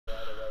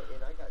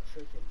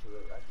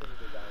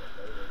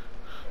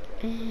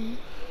Mm.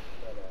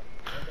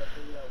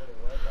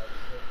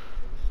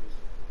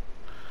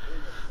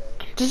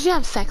 Did you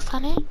have sex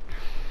on it?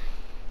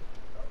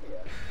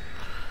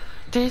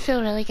 Did it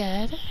feel really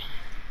good?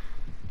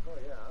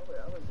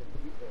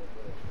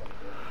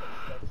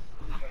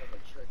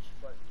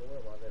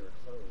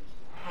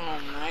 Oh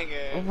my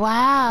god.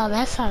 Wow,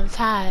 that sounds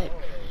hot.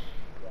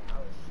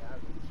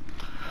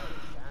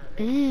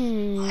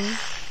 Mmm.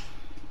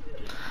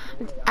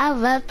 I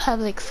love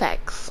public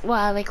sex. Well,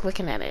 I like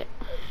looking at it.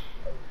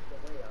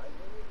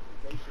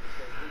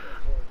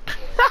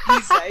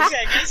 He said,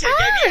 you should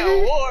give me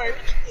an award.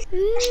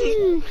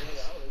 Mm.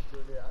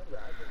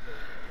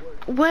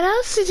 What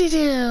else did you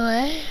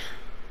do?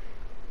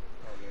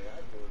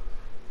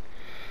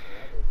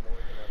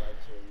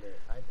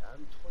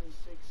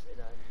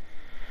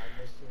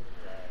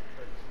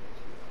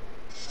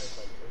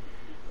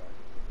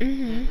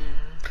 Mhm.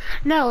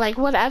 No, like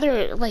what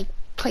other like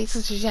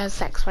places did you have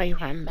sex while you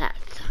were in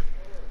Meth?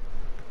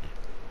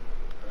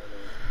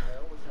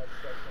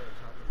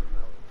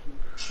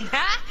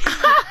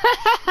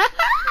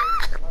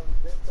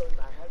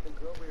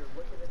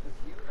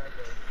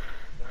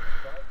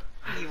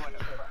 You wanna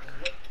fuck?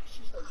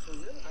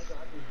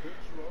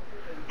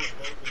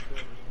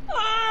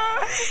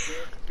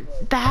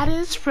 That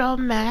is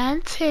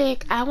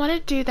romantic. I want to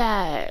do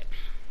that.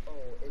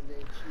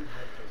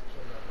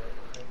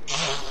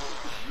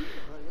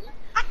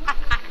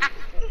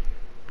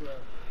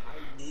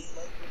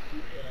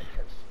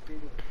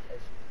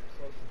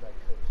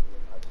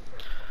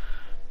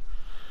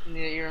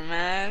 You're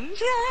man.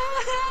 Yeah.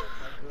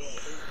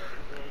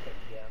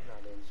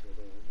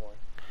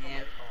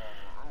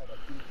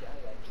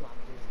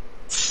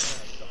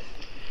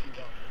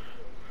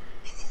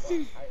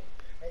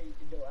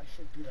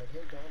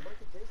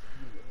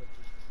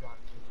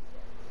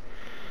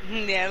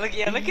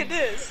 Yeah, look at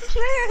this.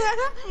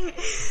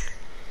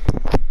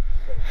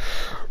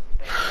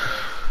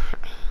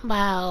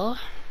 Wow.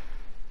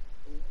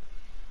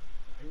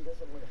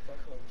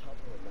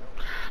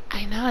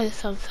 I know it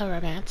sounds so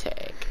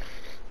romantic.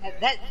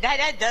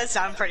 That does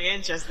sound pretty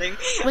interesting.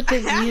 With the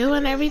view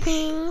and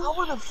everything. I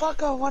wanna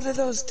fuck on one of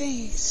those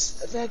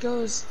things that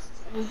goes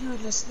when you're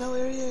in the snow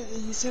area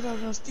and you sit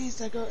on those things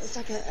that go. It's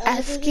like an A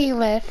elevator. ski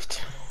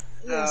lift.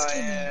 Yeah, Oh, ski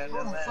yeah, lift. I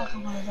wanna fuck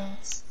on one of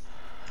those.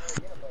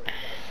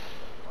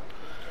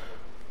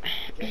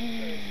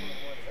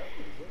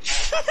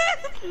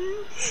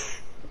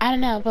 I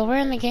don't know, but we're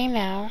in the game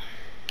now.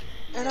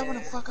 And I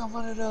wanna fuck on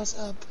one of those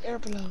air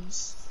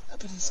balloons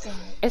up in the sky.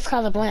 It's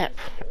called a blimp.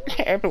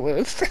 Air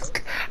balloons.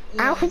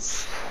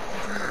 Yes.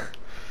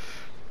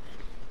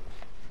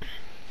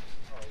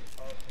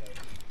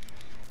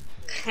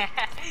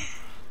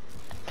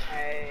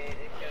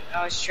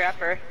 Oh,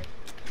 Strapper.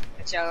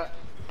 Watch out.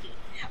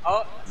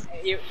 Oh,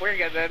 we're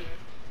good, babe.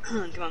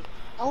 Come on.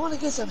 I wanna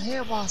get some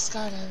hair while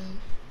skydiving.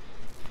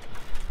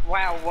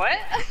 Wow, what?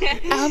 I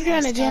hope you're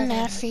in a gym,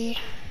 Nasty.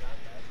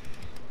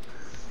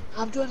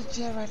 I'm doing the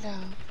gym right now.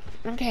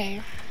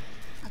 Okay.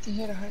 I can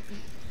hear the heartbeat.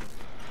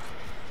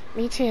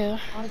 Me too.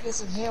 I wanna get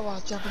some hair while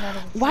jumping out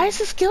of the Why is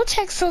the skill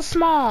check so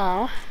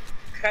small?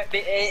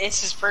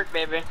 It's his perk,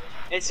 baby.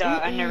 It's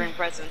unnerving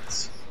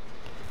presence.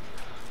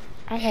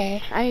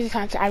 Okay, I need to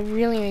concentrate. I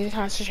really need to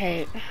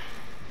concentrate.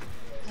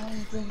 I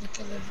only bring the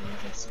killer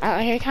with Oh,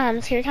 here it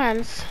comes. Here it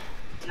comes.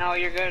 No,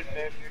 you're good,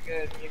 babe. You're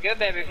good. You're good,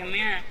 baby. Come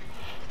here.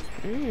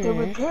 The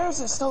repairs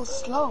are so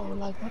slow,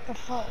 like what the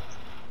fuck?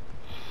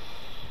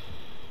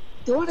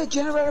 Doing a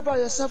generator by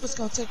yourself is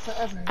gonna take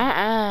forever.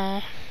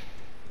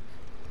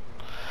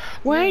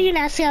 Where are you,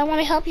 Nasty? I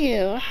want to help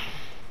you.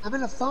 I'm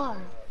in a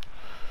farm.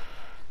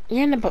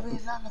 You're in the I mean,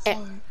 not in a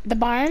farm. the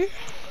barn?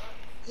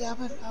 Yeah,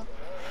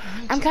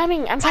 I'm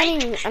coming. I'm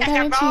coming. I'm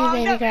coming to you,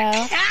 baby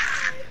girl.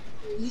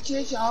 You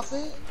change your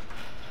outfit?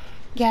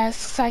 Yes,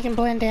 so I can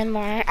blend in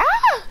more.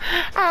 Ah!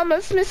 I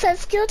almost missed that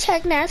skill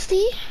check,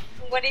 Nasty.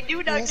 What did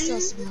you do, Dougie?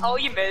 So Oh,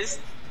 you missed.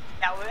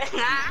 That was.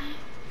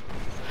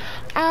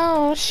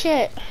 Oh,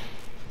 shit.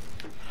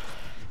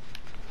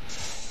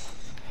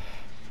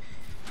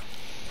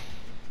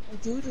 The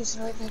dude is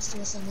right next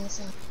to us on that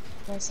side.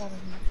 Right side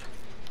of me.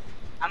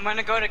 I'm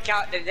gonna go to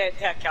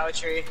that cow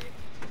tree.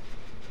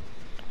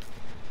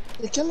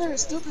 The killer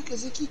is stupid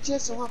because he keeps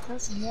chasing one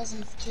person. He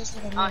hasn't chased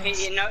anyone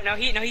else.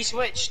 He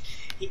switched.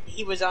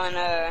 He was on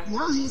No,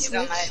 he was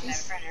on switched. my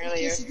friend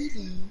earlier.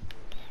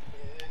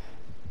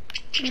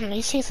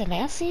 He's chasing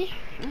Nasty?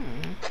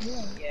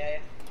 Yeah.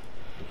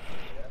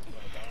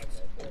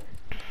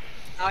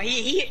 Oh,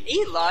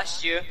 he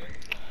lost you,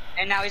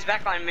 and now he's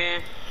back on me.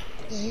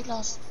 Yeah, he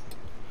lost.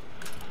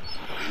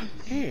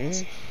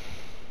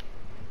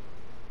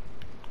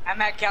 I'm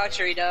at cow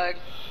tree, dog.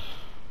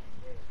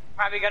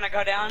 Probably gonna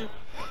go down.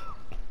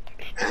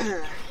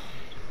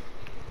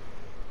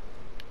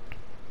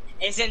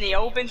 It's in the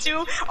open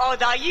too. Oh,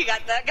 dog, you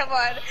got that. Come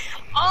on.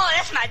 Oh,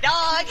 that's my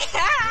dog.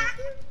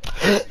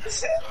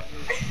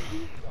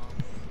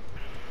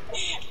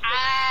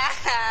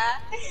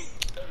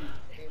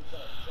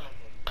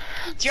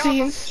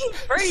 Jump! so,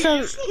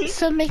 Freeze!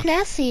 so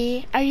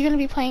McNasty, are you gonna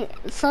be playing?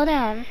 Slow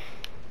down.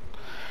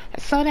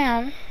 Slow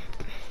down.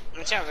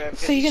 Watch out, bro, because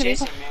So he's you're gonna be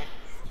chasing me.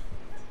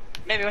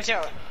 Baby, watch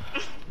out.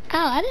 Oh,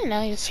 I didn't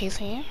know he was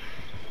chasing you.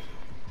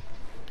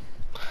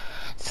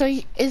 So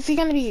is he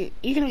gonna be?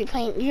 You gonna be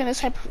playing? You gonna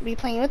start be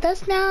playing with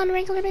us now on a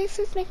regular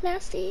basis,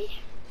 McNasty?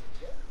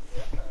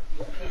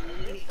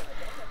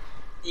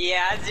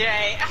 Yeah, that's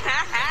right.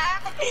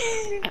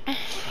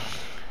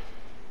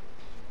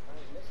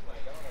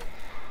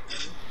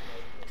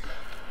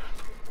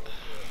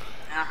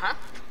 Uh-huh.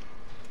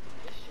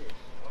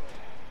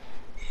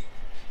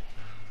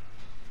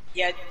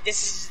 Yeah,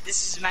 this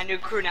is my new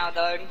crew now,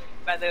 dog.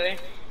 By the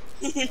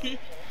way.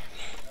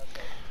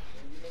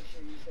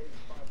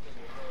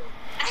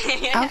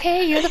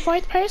 Okay, you're the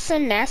fourth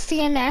person, Nasty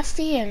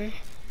and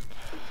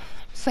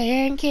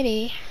Slayer and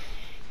Kitty.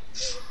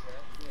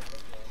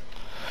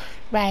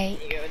 Right.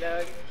 There you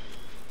go,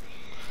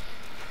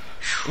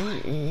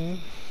 dog.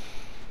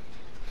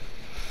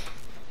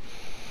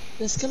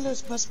 This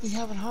killers must be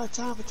having a hard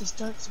time with this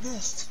dark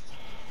mist.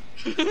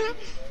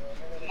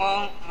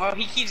 well,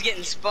 he keeps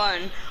getting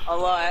spun a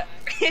lot.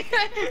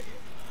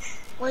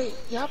 Wait,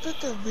 y'all put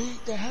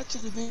the hatch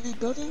in the main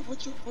building?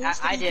 What was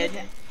the I main did.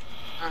 building?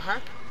 Uh-huh.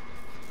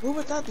 What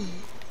would that be?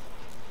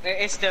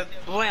 It's the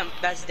blimp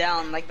that's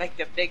down, like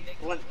the big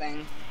blimp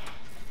thing.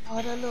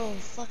 Oh, that little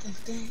fucking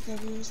thing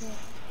that we was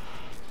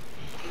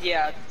at.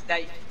 Yeah,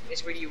 that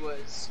is where he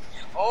was.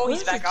 Oh, Where's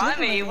he's back the on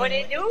me. generator? What'd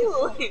it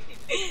do?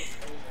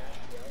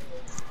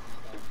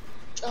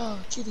 Oh,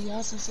 Kitty, I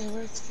was gonna say,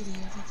 where's Kitty?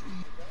 I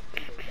think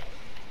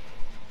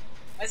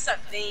What's up,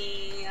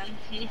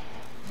 Dan?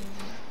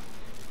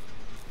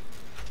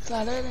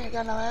 God, that ain't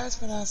got no ass,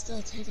 but I'll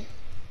still take it.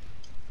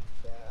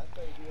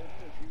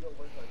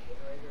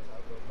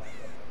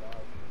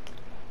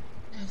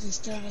 I'm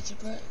just staring at your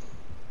butt.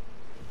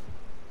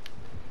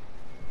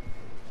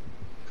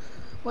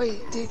 Wait,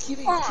 Kitty, did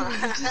you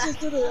just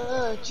do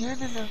the gen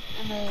in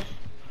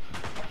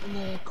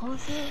the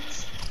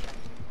cornfields?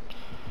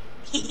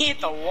 He hit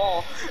the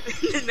wall.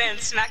 This man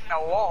smacked the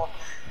wall.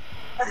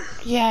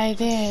 Yeah, I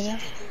did.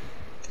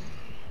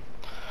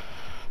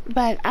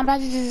 But I'm about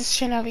to do this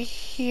shit over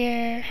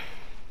here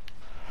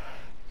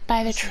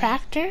by the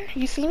tractor.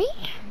 You see me?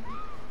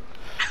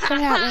 Come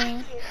help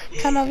me.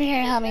 Come over here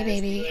and help me,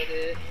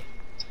 baby.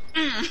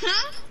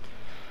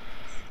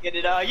 Get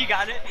it, you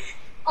got it.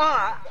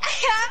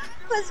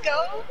 Let's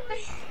go.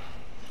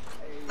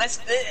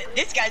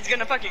 This guy's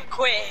gonna fucking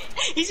quit.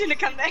 He's gonna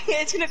come back.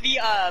 It's gonna be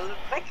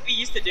like we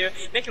used to do.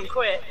 Make him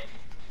quit.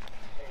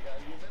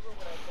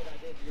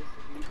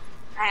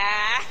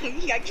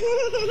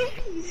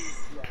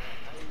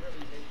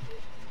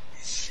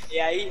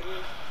 Yeah,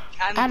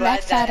 I'm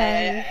glad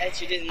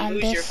that you didn't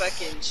lose your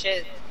fucking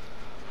shit.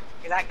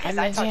 Cause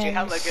I taught you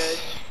hella good.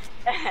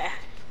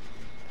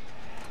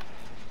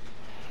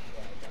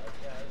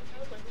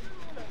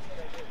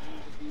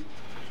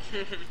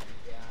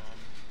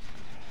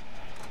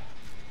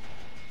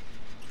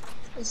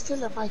 This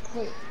killer might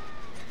quit.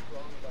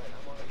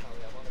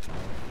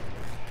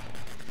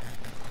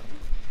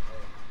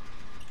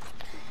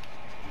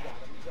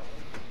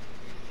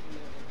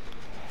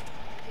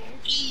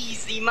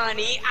 Easy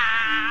money.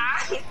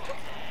 Ah.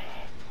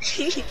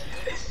 He's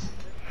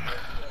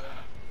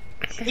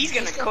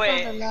gonna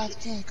quit. The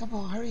last game. Come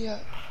on, hurry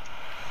up.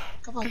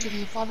 Come on,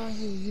 Kitty, following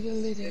you. You the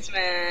leader. This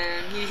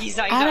man, he's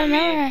not I don't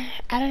know. me.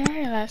 I don't know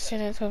where the last shit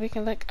is, but we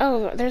can look.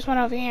 Oh, there's one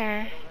over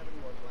here.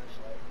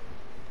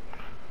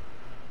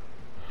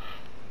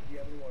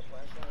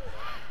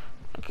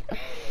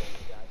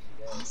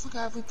 Oh, I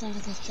forgot we playing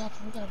against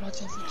Chopper. We gotta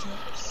watch out for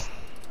traps.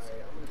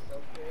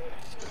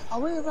 Oh,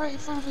 we're right in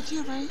front of the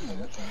gym right here.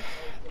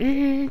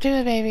 Okay. Do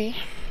it, baby.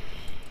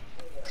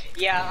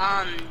 Yeah,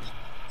 I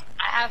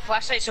have a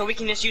flashlight, so we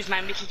can just use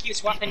mine. We can keep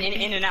swapping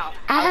in and out.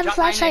 I have a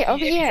flashlight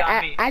over here.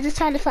 I I just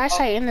found a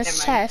flashlight in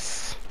this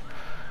chest.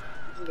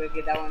 You can go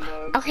get that one,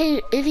 though.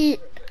 Okay,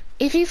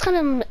 if he's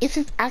gonna,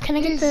 can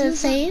I get the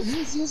save?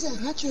 He's using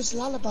Hunter's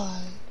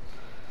lullaby.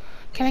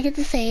 Can I get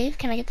the save?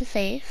 Can I get the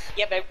save?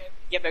 Yeah, babe.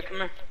 Yeah, babe, come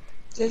here.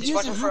 They're Just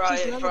watch using for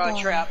Hunter's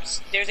lullaby.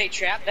 traps. There's a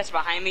trap that's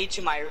behind me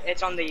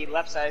it's on the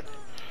left side.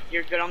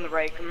 You're good on the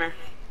right, come here.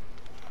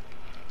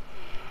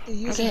 They're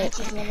using Okay,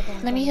 Hunter's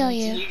lullaby. let me heal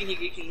you. You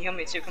can heal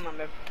me too, come on,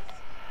 babe.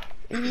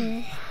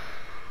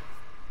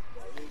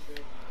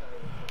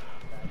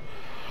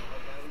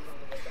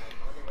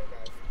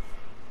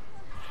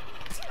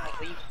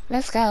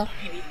 Let's go.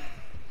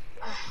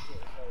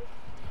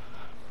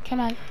 Come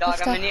on, Dog,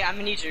 let's go. I'm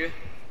gonna need you.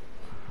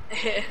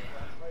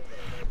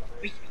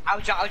 I'll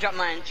drop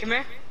mine. Come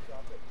here.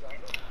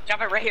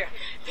 Drop it right here.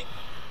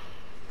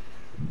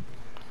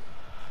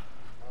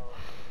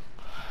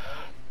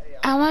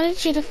 I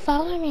wanted you to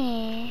follow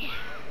me.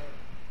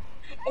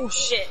 Oh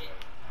shit.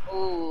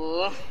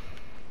 Ooh.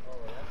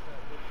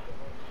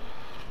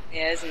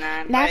 Yeah, it's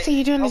not. Nancy,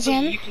 you doing the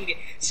gym? You can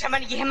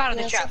somebody get him out of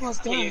the trap. someone's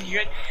Okay, done.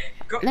 you're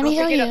good. Let me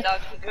heal pick it you. up,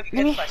 dog. Go get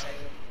the flashlight.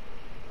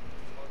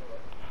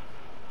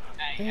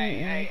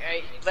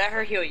 Alright. Let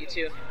her heal you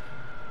too.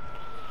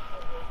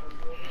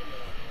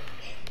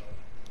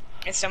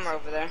 It's somewhere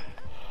over there.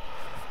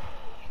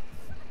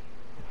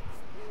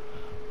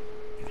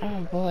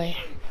 Oh boy.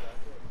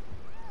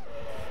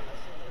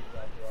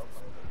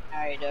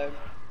 Alright, Doug.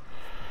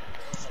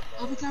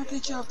 I'll be trying to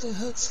get you off the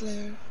hook,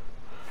 Slayer.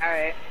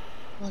 Alright.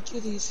 While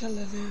Kitty's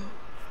hella now.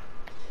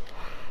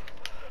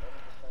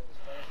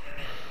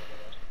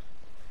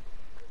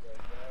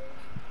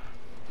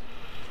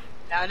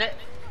 Found it?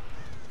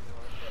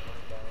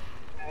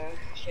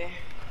 Okay.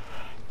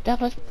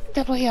 Double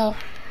heal.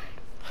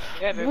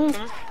 Yeah, baby. Move.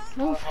 Come on.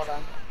 Move. Hold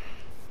on.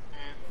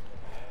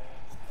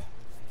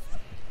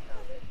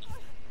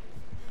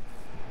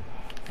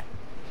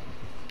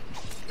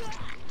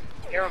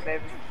 Hero,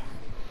 baby.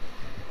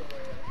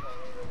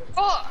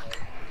 Fuck!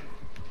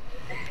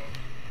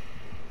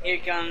 Here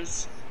it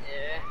comes.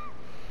 Yeah.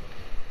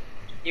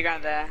 You're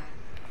gonna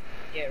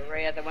get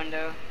right at the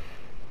window.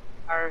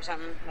 Or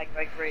something, like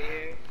right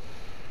here.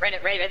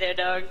 Right there,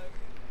 dog.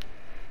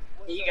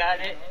 You got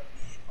it.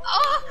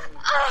 Oh!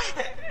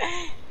 Oh!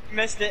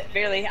 Missed it,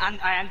 barely. I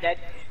am dead.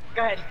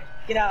 Go ahead,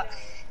 get out.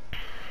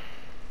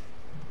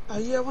 Are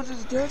you at one of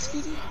the doors,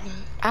 Kitty? No.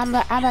 I'm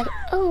like,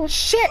 oh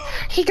shit,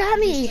 he got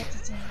me.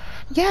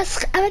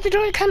 Yes, I'm at the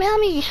door. Come help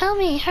me,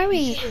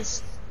 hurry.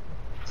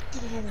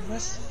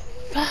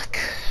 Fuck.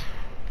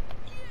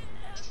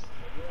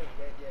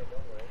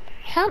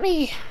 Help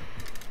me.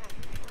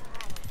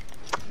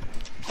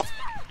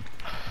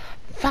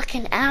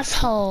 Fucking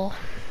asshole.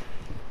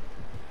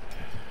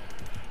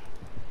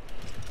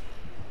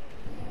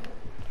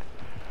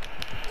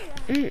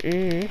 Are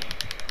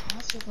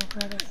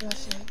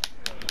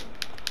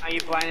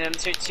you blinding him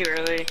too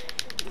early?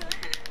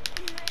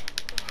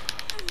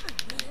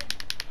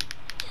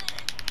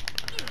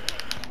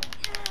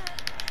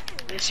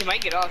 She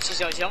might get off.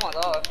 She's almost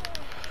off.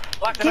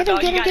 Lock the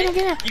door. You got it.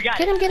 You got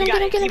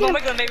it. Keep on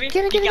wiggling, baby. You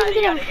got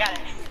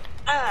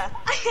it.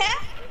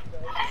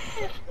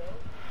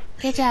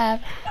 Good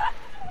job.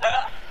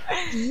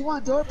 Do you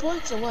want door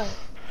points or what?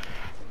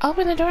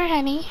 Open the door,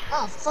 honey.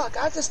 Oh fuck,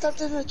 I just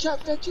stepped in the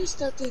trap that you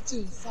stepped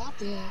into. Stop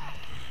it.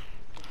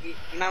 You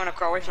might want to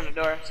crawl away from the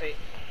door. So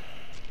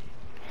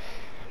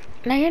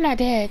No, you're not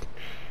dead.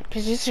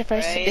 Cause this is your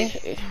first.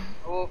 Right.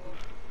 Oh.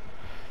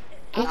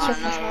 It's your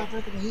no.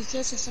 He's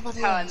chasing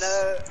somebody Oh else.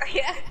 no.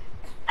 Yeah.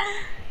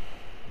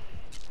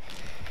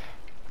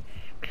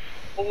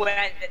 Oh,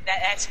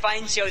 that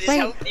spine show just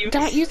helped you.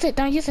 Don't use it.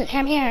 Don't use it.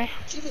 I'm here.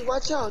 Jimmy,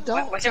 watch out.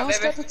 Don't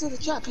step into the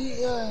trap.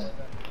 He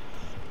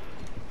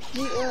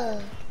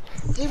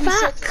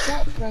reset the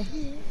trap right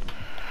here.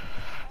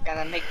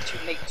 Gotta make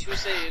two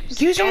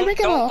saves. Use your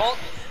umbrella.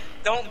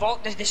 Don't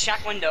vault the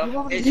shack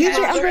window. Use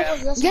your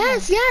umbrella.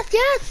 Yes.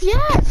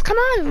 Come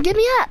on, get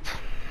me up.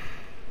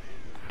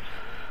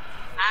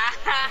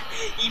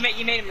 You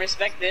made him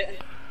respect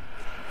it.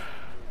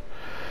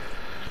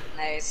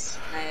 Nice.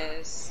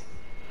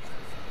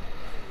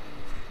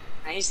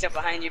 And he's still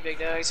behind you, big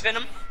dog. Spin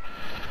him.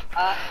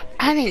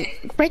 Honey,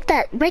 break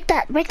that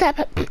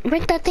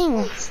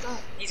thing.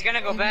 He's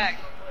gonna go back.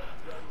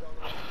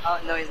 Oh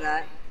no, he's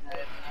not.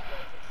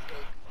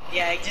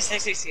 Yeah, he just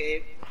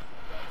escaped.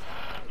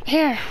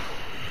 Here.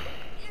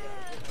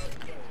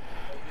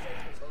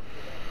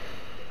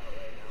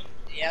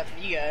 Yep,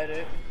 you got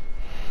it.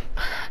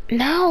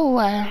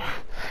 No.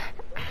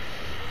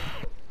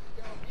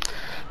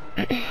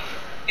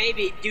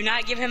 Baby, do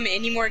not give him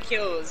any more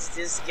kills.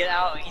 Just get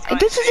out.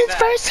 This is his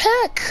first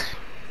hook.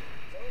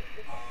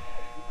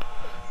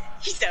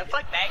 He said,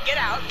 fuck that, get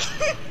out.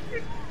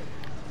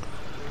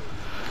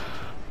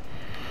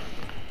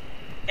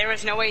 There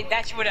was no way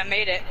that you would have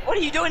made it. What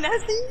are you doing,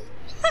 Nasty?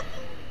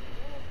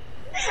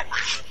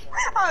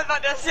 I was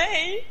about to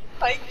say,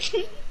 like...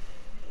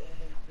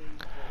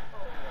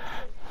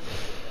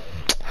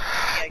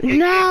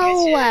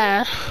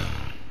 No.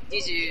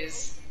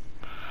 GG's.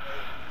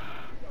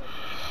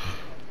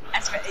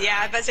 Yeah,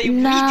 I was about to say,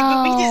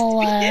 no.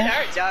 we did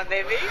our job,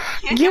 baby.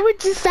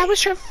 That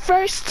was your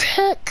first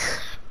hook.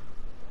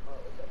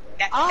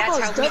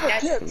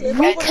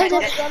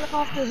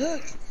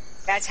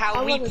 That's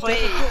how we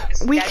play.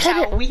 We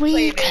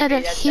could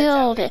have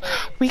healed.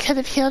 We could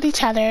have healed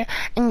each other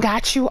and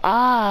got you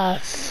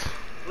off.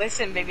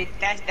 Listen, baby,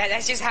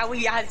 that's just how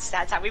we.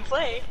 That's how we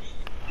play.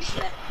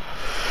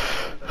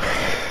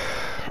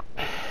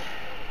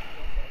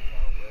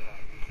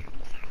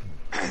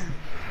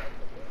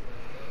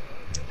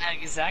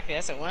 Exactly,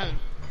 that's a win.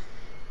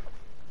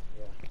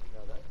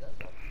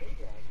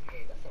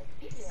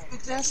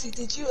 Exactly.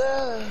 Did you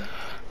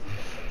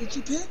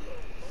pip?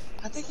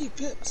 I think he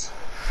pipped.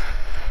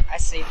 I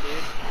see,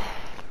 dude.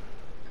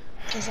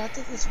 Cause I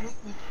think it's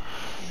Wickman.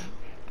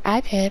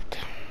 I pipped.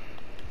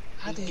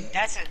 I did.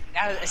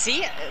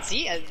 See,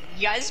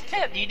 you guys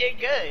pipped. You did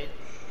good.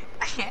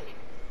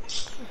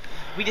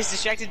 We just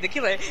distracted the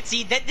killer.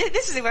 See,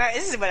 this is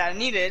what I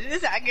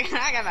needed. I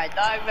got my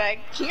dog back.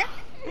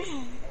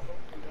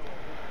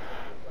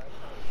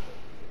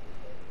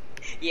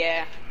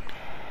 Yeah.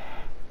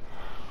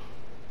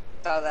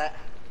 Saw that.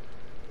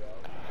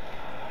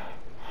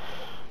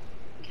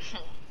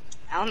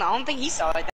 I don't think he saw it.